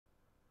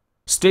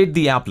State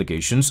the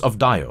applications of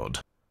diode.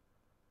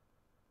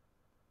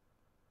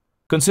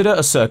 Consider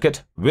a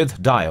circuit with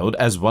diode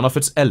as one of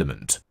its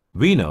elements.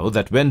 We know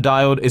that when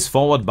diode is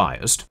forward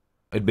biased,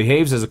 it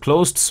behaves as a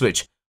closed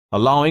switch,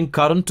 allowing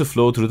current to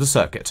flow through the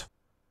circuit.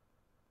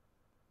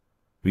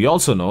 We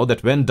also know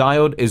that when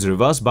diode is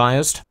reverse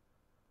biased,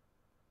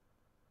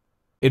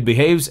 it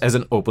behaves as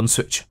an open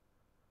switch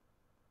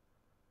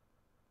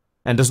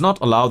and does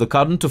not allow the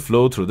current to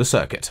flow through the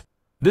circuit.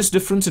 This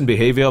difference in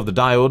behavior of the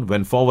diode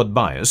when forward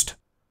biased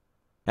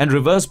and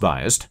reverse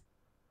biased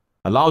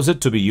allows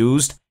it to be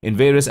used in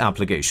various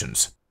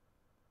applications.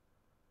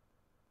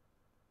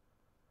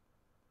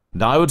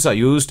 Diodes are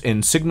used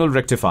in signal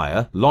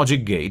rectifier,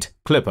 logic gate,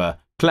 clipper,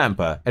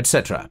 clamper,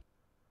 etc.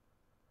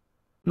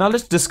 Now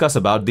let's discuss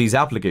about these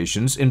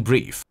applications in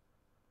brief.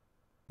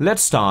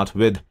 Let's start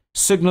with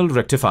signal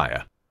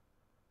rectifier.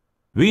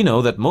 We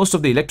know that most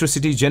of the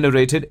electricity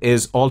generated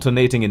is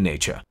alternating in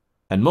nature,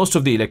 and most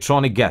of the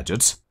electronic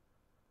gadgets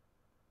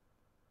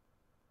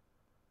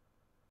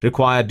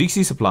require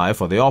DC supply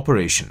for their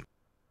operation.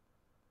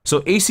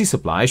 So AC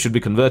supply should be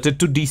converted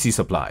to DC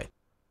supply.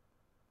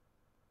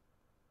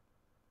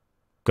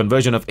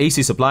 Conversion of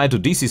AC supply to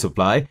DC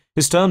supply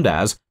is termed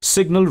as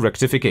signal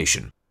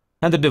rectification,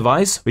 and the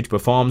device which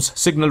performs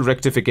signal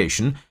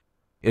rectification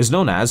is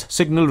known as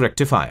signal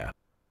rectifier.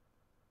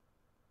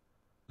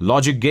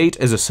 Logic gate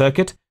is a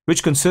circuit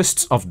which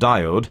consists of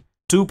diode,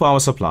 two power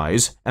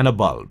supplies, and a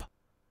bulb.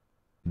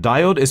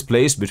 Diode is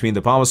placed between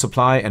the power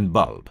supply and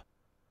bulb.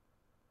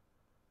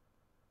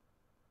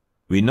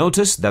 We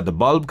notice that the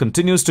bulb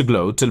continues to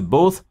glow till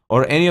both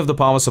or any of the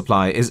power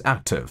supply is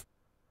active,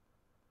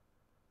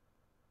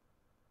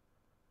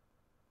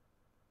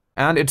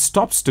 and it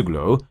stops to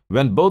glow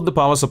when both the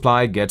power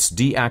supply gets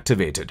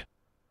deactivated.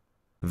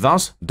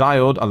 Thus,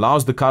 diode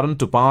allows the current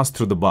to pass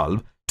through the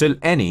bulb till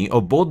any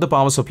or both the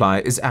power supply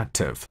is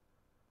active.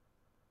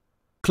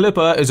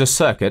 Clipper is a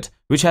circuit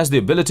which has the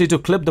ability to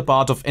clip the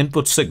part of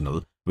input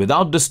signal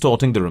without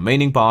distorting the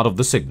remaining part of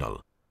the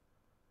signal.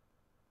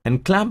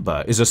 And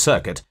clamper is a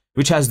circuit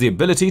which has the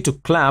ability to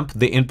clamp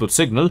the input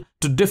signal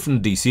to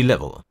different DC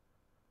level.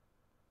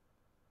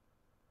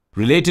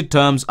 Related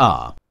terms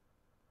are